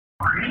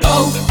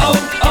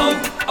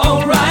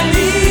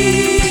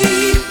O'Reilly!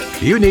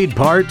 You need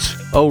parts?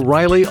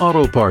 O'Reilly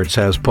Auto Parts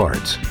has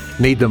parts.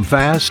 Need them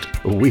fast?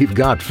 We've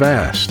got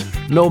fast.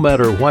 No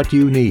matter what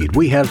you need,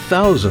 we have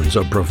thousands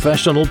of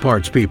professional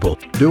parts people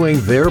doing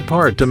their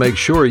part to make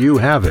sure you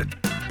have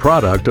it.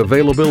 Product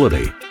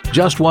availability.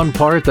 Just one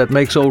part that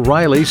makes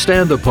O'Reilly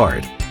stand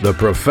apart. The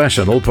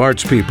professional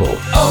parts people.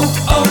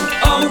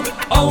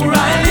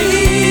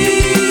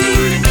 O'Reilly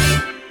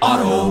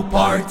Auto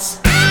Parts.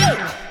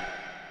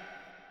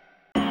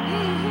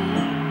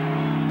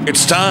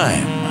 It's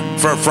time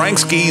for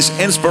Frankski's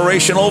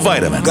Inspirational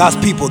Vitamin. God's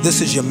people, this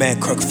is your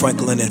man Kirk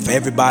Franklin, and for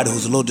everybody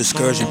who's a little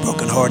discouraged and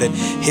brokenhearted,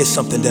 here's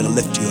something that'll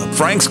lift you up.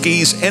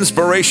 Frankski's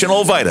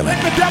Inspirational Vitamin.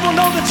 Let the devil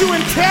know that you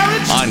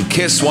encouraged. On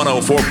KISS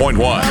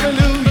 104.1.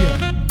 Hallelujah.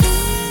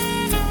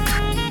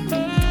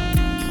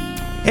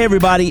 Hey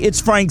everybody,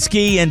 it's Frank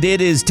Ski, and it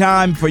is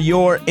time for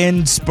your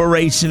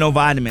Inspirational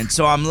Vitamin.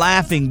 So I'm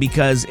laughing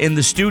because in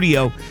the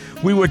studio,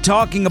 we were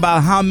talking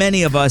about how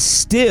many of us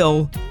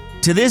still,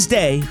 to this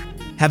day,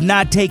 have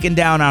not taken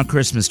down our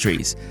Christmas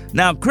trees.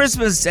 Now,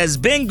 Christmas has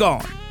been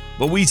gone,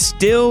 but we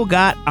still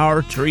got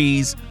our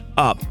trees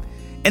up.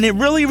 And it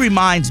really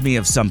reminds me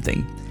of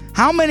something.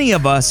 How many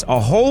of us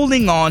are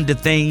holding on to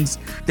things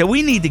that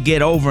we need to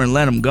get over and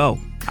let them go?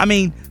 I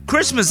mean,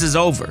 Christmas is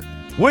over.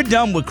 We're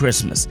done with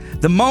Christmas.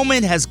 The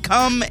moment has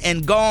come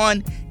and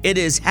gone. It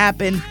has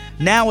happened.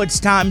 Now it's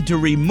time to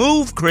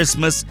remove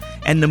Christmas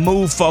and to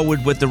move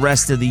forward with the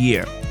rest of the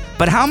year.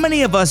 But how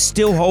many of us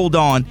still hold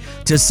on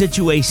to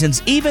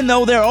situations even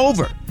though they're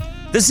over?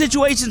 The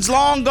situation's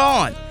long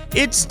gone.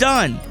 It's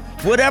done.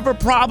 Whatever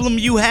problem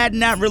you had in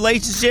that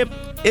relationship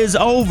is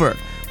over.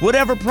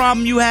 Whatever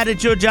problem you had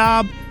at your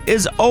job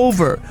is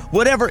over.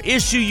 Whatever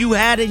issue you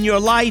had in your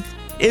life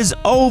is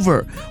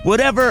over.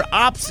 Whatever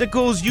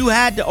obstacles you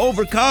had to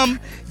overcome,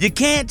 you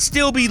can't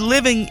still be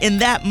living in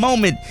that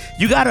moment.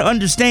 You got to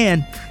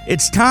understand,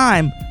 it's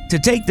time to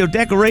take the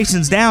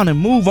decorations down and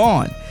move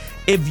on.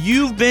 If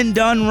you've been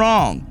done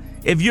wrong,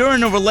 if you're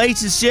in a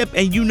relationship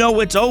and you know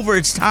it's over,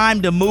 it's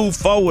time to move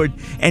forward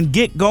and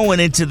get going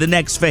into the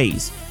next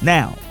phase.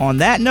 Now, on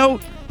that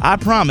note, I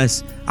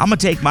promise I'm going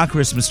to take my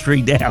Christmas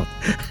tree down.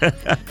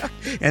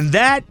 And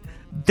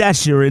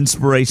that's your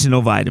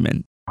Inspirational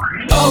Vitamin.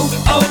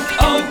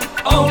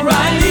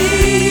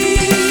 O'Reilly!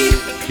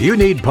 You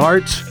need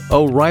parts?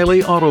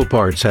 O'Reilly Auto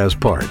Parts has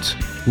parts.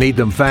 Need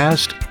them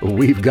fast?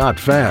 We've got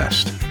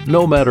fast.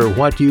 No matter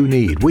what you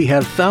need, we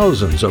have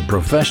thousands of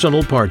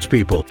professional parts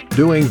people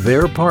doing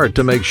their part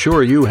to make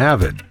sure you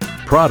have it.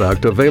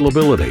 Product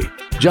availability.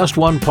 Just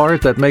one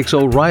part that makes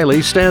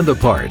O'Reilly stand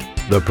apart.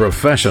 The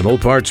professional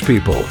parts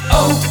people.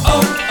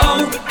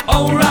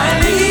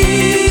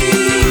 O'Reilly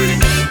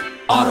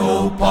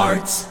Auto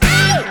Parts.